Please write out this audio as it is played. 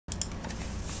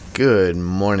Good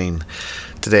morning.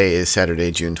 Today is Saturday,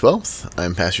 June 12th.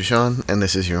 I'm Pastor Sean, and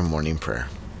this is your morning prayer.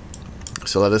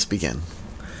 So let us begin.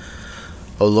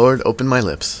 O Lord, open my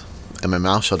lips, and my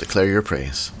mouth shall declare your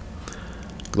praise.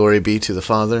 Glory be to the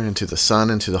Father, and to the Son,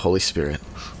 and to the Holy Spirit,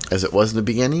 as it was in the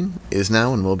beginning, is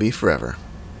now, and will be forever.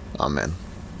 Amen.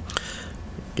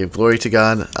 Give glory to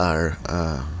God, our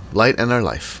light and our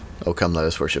life. O come, let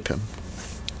us worship him.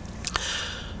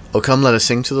 O come, let us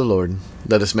sing to the Lord.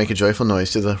 Let us make a joyful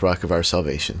noise to the rock of our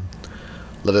salvation.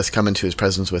 Let us come into his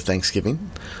presence with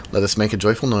thanksgiving. Let us make a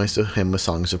joyful noise to him with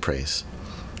songs of praise.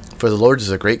 For the Lord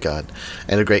is a great God,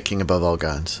 and a great King above all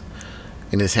gods.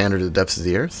 In his hand are the depths of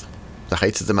the earth. The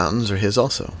heights of the mountains are his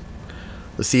also.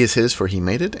 The sea is his, for he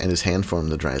made it, and his hand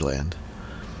formed the dry land.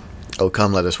 O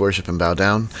come, let us worship and bow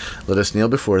down. Let us kneel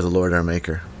before the Lord our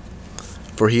Maker.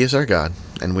 For he is our God,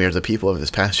 and we are the people of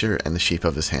his pasture and the sheep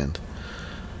of his hand.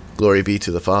 Glory be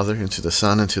to the Father, and to the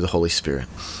Son, and to the Holy Spirit,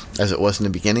 as it was in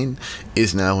the beginning,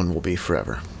 is now, and will be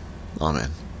forever.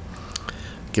 Amen.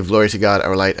 Give glory to God,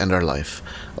 our light and our life.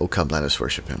 O come, let us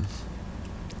worship him.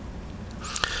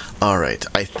 All right.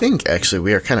 I think, actually,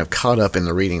 we are kind of caught up in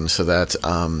the reading, so that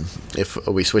if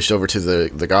we switched over to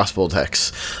the gospel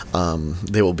texts,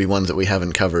 they will be ones that we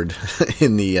haven't covered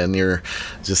in the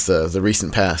the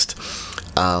recent past.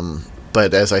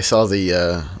 But as I saw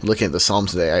looking at the Psalm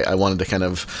today, I wanted to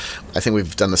I think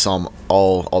we've done the Psalm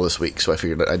all this week, so I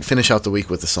figured I'd finish out the week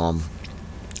with the Psalm,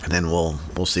 and then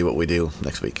we'll see what we do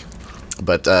next week.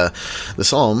 But the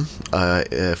Psalm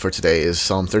for today is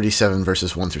Psalm 37,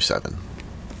 verses 1 through 7,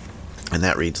 and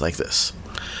that reads like this.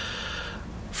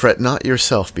 Fret not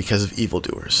yourself because of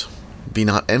evildoers. Be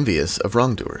not envious of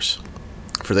wrongdoers,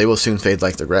 for they will soon fade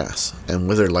like the grass, and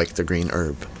wither like the green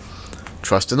herb.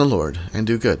 Trust in the Lord, and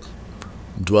do good.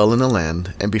 Dwell in the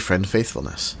land, and befriend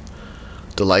faithfulness.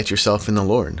 Delight yourself in the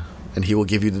Lord, and he will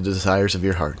give you the desires of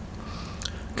your heart.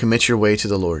 Commit your way to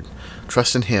the Lord.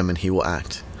 Trust in him, and he will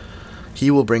act. He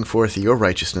will bring forth your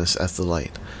righteousness as the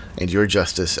light, and your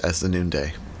justice as the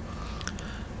noonday.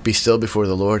 Be still before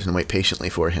the Lord, and wait patiently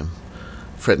for him.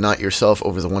 Fret not yourself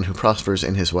over the one who prospers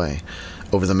in his way,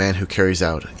 over the man who carries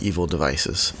out evil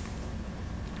devices.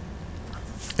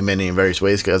 In many and various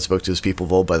ways, God spoke to his people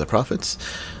of old by the prophets,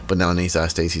 but now in these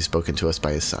last days he's spoken to us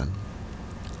by his Son.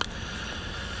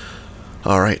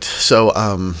 All right, so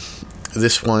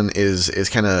this one is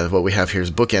kind of what we have here is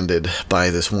bookended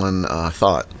by this one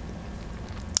thought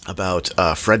about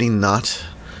fretting not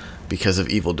because of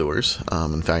evildoers.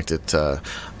 In fact, in the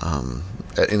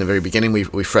very beginning,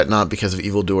 we fret not because of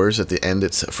evildoers. At the end,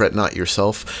 it's fret not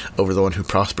yourself over the one who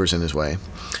prospers in his way,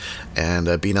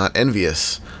 and be not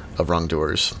envious of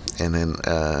wrongdoers, and then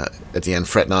at the end,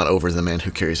 fret not over the man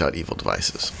who carries out evil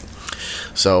devices.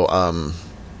 So,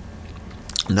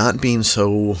 not being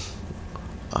so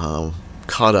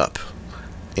caught up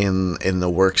in the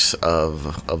works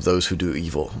of those who do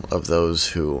evil, of those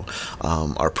who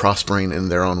are prospering in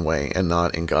their own way and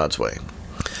not in God's way,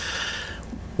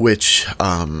 which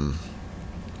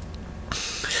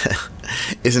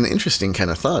is an interesting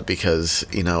kind of thought, because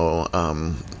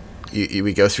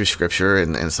we go through scripture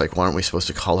and it's like, why aren't we supposed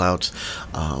to call out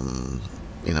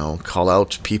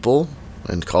people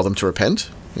and call them to repent?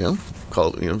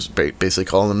 Basically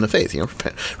calling them to faith.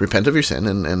 Repent of your sin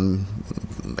and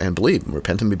believe,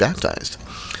 repent and be baptized.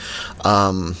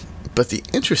 But the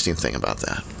interesting thing about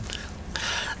that,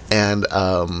 and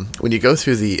when you go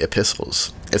through the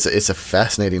epistles, it's a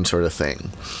fascinating sort of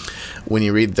thing. When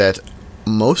you read that,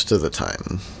 most of the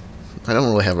time, I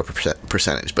don't really have a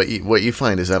percentage, but what you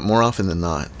find is that more often than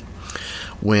not,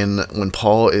 when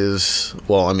Paul is,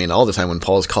 all the time when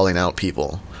Paul is calling out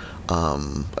people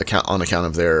on account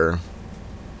of their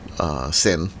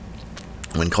sin,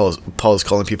 when Paul is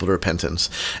calling people to repentance,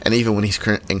 and even when he's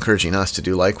encouraging us to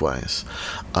do likewise,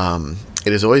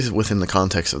 it is always within the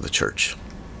context of the church.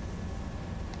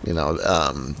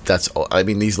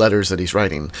 These letters that he's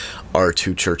writing are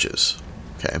to churches,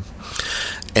 okay?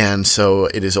 And so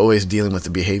it is always dealing with the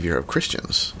behavior of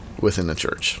Christians within the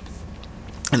church.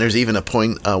 And there's even a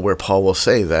point where Paul will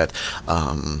say that,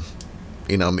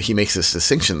 he makes this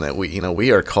distinction that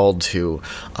we are called to,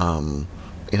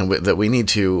 that we need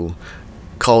to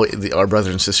call our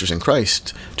brothers and sisters in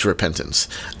Christ to repentance,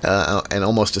 and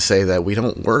almost to say that we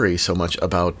don't worry so much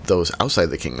about those outside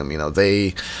the kingdom.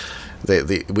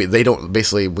 They don't,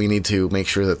 basically, we need to make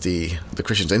sure that the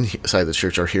Christians inside the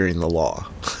church are hearing the law,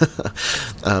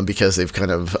 because they've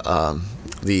kind of,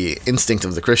 the instinct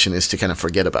of the Christian is to kind of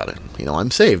forget about it. I'm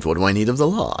saved. What do I need of the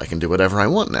law? I can do whatever I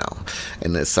want now.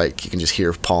 And it's like, you can just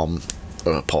hear Paul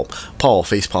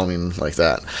face palming like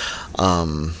that.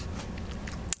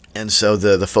 And so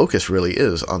the focus really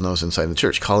is on those inside the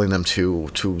church, calling them to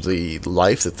the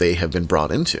life that they have been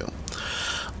brought into.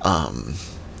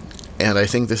 And I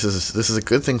think this is a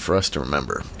good thing for us to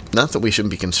remember. Not that we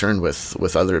shouldn't be concerned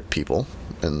with other people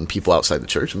and people outside the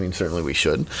church. I mean, certainly we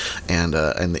should, and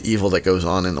the evil that goes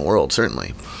on in the world,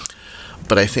 certainly.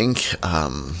 But I think,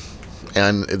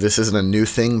 and this isn't a new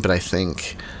thing, but I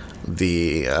think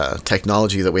the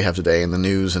technology that we have today in the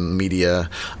news and media,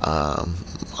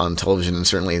 on television, and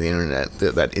certainly the internet,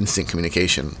 that instant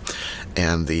communication,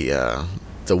 and the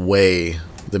way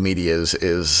the media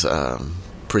is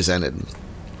presented,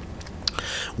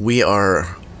 we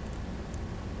are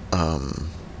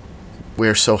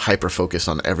so hyper focused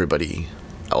on everybody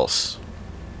else,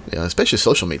 especially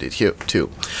social media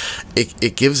too.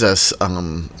 It gives us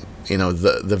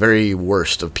the very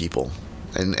worst of people,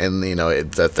 and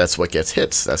that's what gets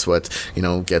hits. That's what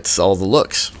gets all the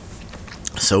looks.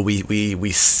 So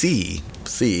we see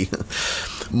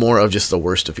more of just the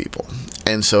worst of people,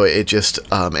 and so it just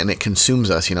and it consumes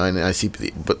us, and I see,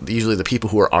 but usually the people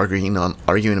who are arguing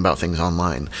about things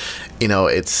online,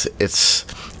 it's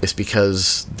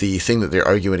because the thing that they're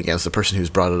arguing against, the person who's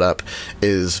brought it up,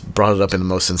 is brought it up in the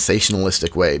most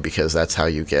sensationalistic way, because that's how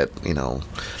you get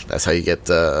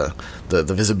the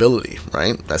visibility,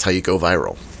 right? That's how you go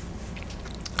viral.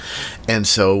 And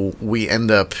so we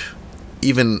end up,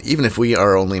 even if we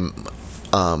are only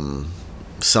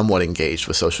somewhat engaged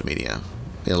with social media,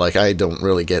 like I don't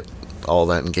really get all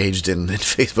that engaged in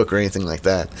Facebook or anything like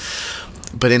that,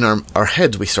 but in our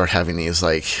heads we start having these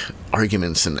like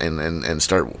arguments and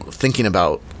start thinking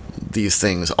about these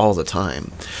things all the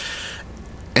time.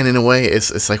 And in a way,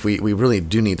 it's like we really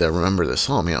do need to remember this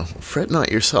psalm, fret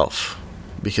not yourself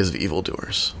because of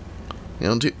evildoers.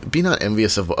 Be not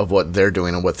envious of what they're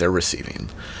doing and what they're receiving.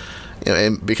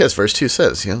 And because verse 2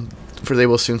 says, for they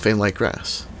will soon fade like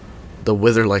grass, they'll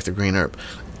wither like the green herb.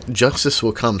 Justice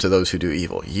will come to those who do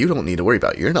evil. You don't need to worry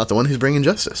about it. You're not the one who's bringing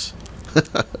justice.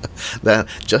 That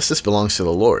justice belongs to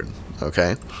the Lord.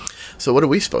 Okay? So what are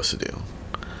we supposed to do?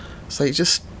 It's like,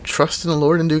 just trust in the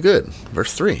Lord and do good.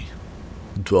 Verse 3.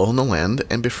 Dwell in the land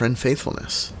and befriend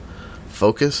faithfulness.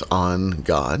 Focus on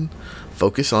God.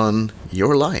 Focus on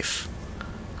your life.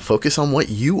 Focus on what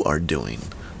you are doing,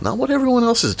 not what everyone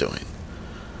else is doing.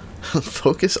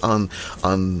 Focus on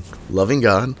loving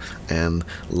God and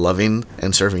loving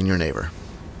and serving your neighbor.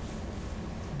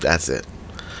 That's it.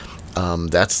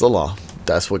 That's the law.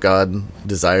 That's what God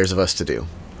desires of us to do.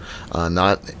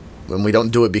 Not when we don't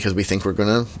do it because we think we're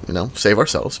going to, save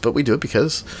ourselves, but we do it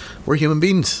because we're human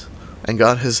beings, and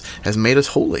God has made us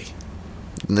holy.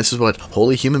 And this is what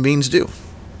holy human beings do.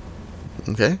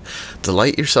 Okay?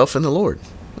 Delight yourself in the Lord,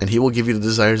 and He will give you the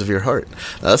desires of your heart.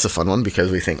 Now, that's a fun one,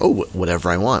 because we think, whatever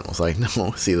I want. It's like,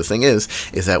 no. See, the thing is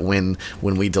that when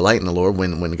we delight in the Lord,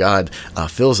 when God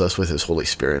fills us with His Holy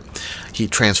Spirit, He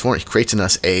creates in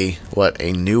us a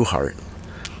new heart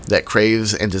that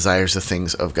craves and desires the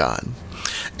things of God.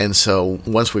 And so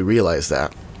once we realize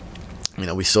that,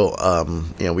 we still,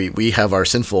 we have our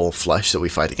sinful flesh that we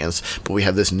fight against, but we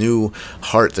have this new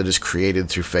heart that is created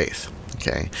through faith.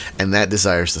 Okay, and that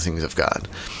desires the things of God.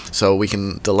 So we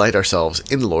can delight ourselves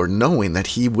in the Lord, knowing that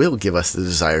He will give us the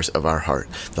desires of our heart,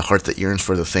 the heart that yearns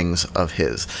for the things of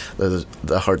His,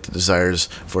 the heart that desires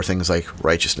for things like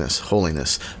righteousness,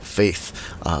 holiness,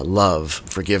 faith, love,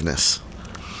 forgiveness.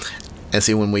 And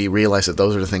see, when we realize that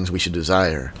those are the things we should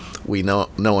desire, we know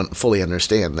and fully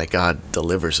understand that God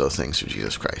delivers those things through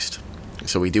Jesus Christ.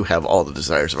 So we do have all the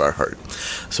desires of our heart.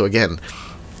 So again,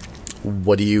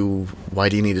 why do you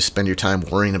need to spend your time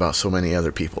worrying about so many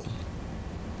other people?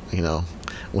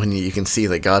 When you can see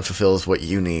that God fulfills what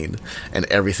you need and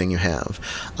everything you have.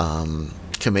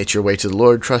 Commit your way to the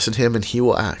Lord, trust in Him, and He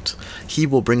will act. He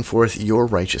will bring forth your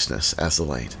righteousness as the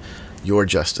light, your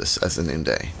justice as the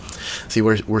noonday. See,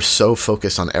 we're so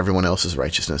focused on everyone else's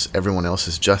righteousness, everyone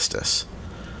else's justice.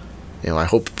 I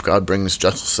hope God brings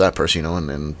justice to that person,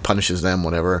 and punishes them,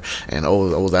 whatever. And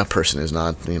that person is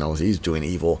not, he's doing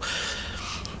evil.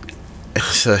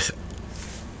 So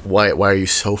why are you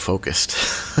so focused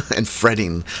and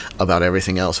fretting about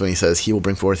everything else when He says He will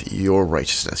bring forth your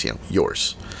righteousness,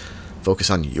 yours? Focus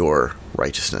on your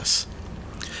righteousness.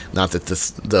 Not that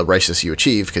the righteousness you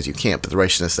achieve, because you can't, but the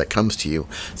righteousness that comes to you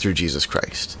through Jesus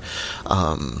Christ.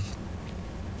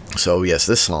 So yes,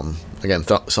 this psalm, again,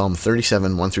 Psalm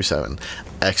 37, 1-7,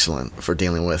 excellent for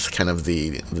dealing with kind of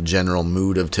the general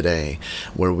mood of today,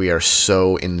 where we are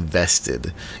so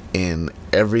invested in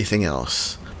everything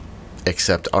else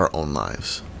except our own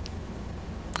lives.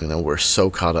 We're so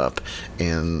caught up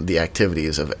in the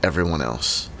activities of everyone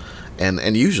else.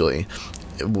 And usually,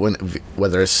 when,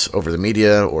 whether it's over the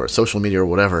media or social media or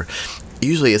whatever,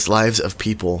 usually it's lives of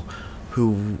people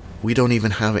who we don't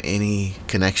even have any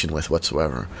connection with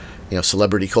whatsoever. You know,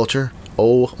 celebrity culture,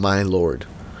 oh my lord.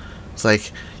 It's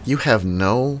like, you have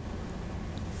no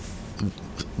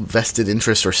vested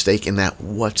interest or stake in that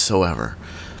whatsoever,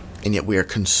 and yet we are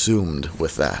consumed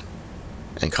with that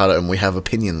and caught up, and we have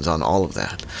opinions on all of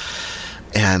that.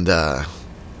 And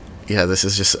yeah, this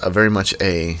is just very much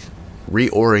a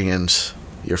reorient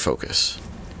your focus.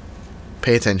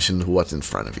 Pay attention to what's in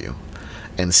front of you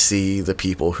and see the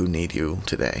people who need you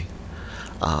today.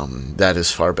 That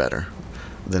is far better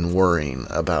than worrying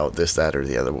about this, that, or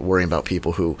the other. Worrying about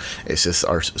people who it's just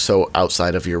are so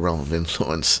outside of your realm of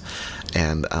influence.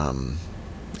 And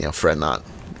you know, fret not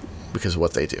because of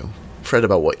what they do. Fret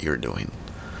about what you're doing.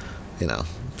 You know,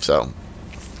 so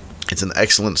it's an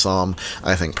excellent psalm.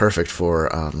 I think perfect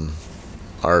for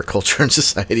our culture and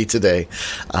society today,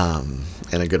 and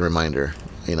a good reminder,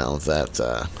 you know, that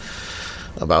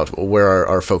about where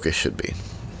our focus should be.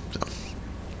 So,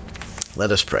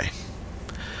 let us pray.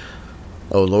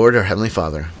 O Lord, our Heavenly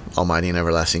Father, Almighty and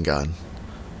everlasting God,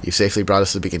 you safely brought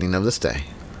us to the beginning of this day.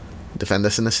 Defend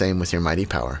us in the same with your mighty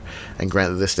power, and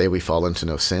grant that this day we fall into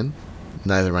no sin,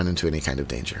 neither run into any kind of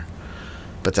danger,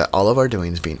 but that all of our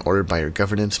doings, being ordered by your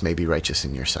governance, may be righteous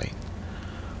in your sight.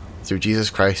 Through Jesus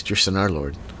Christ, your Son, our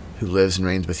Lord, who lives and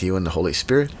reigns with you in the Holy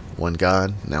Spirit, one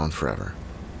God, now and forever.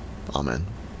 Amen.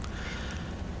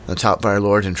 And taught by our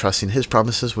Lord and trusting his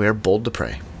promises, we are bold to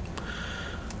pray.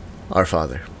 Our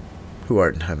Father, who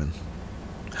art in heaven,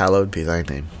 hallowed be thy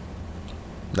name.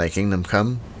 Thy kingdom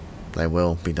come, thy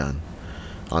will be done,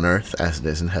 on earth as it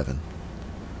is in heaven.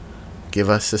 Give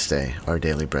us this day our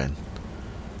daily bread,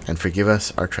 and forgive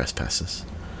us our trespasses,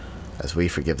 as we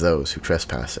forgive those who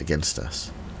trespass against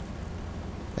us.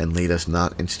 And lead us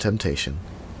not into temptation,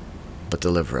 but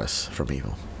deliver us from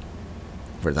evil.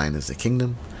 For thine is the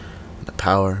kingdom, and the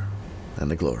power, and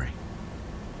the glory,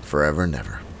 forever and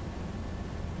ever.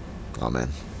 Amen.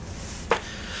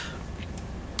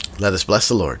 Let us bless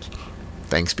the Lord.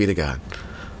 Thanks be to God.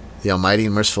 The Almighty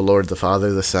and merciful Lord, the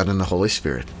Father, the Son, and the Holy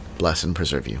Spirit, bless and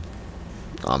preserve you.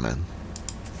 Amen.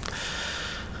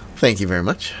 Thank you very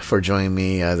much for joining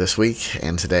me this week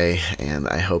and today, and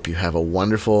I hope you have a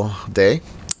wonderful day.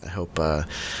 I hope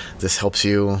this helps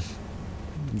you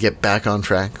get back on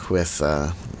track with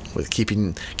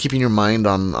keeping your mind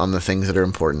on the things that are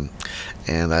important.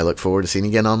 And I look forward to seeing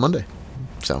you again on Monday.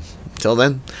 So, until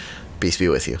then, peace be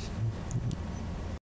with you.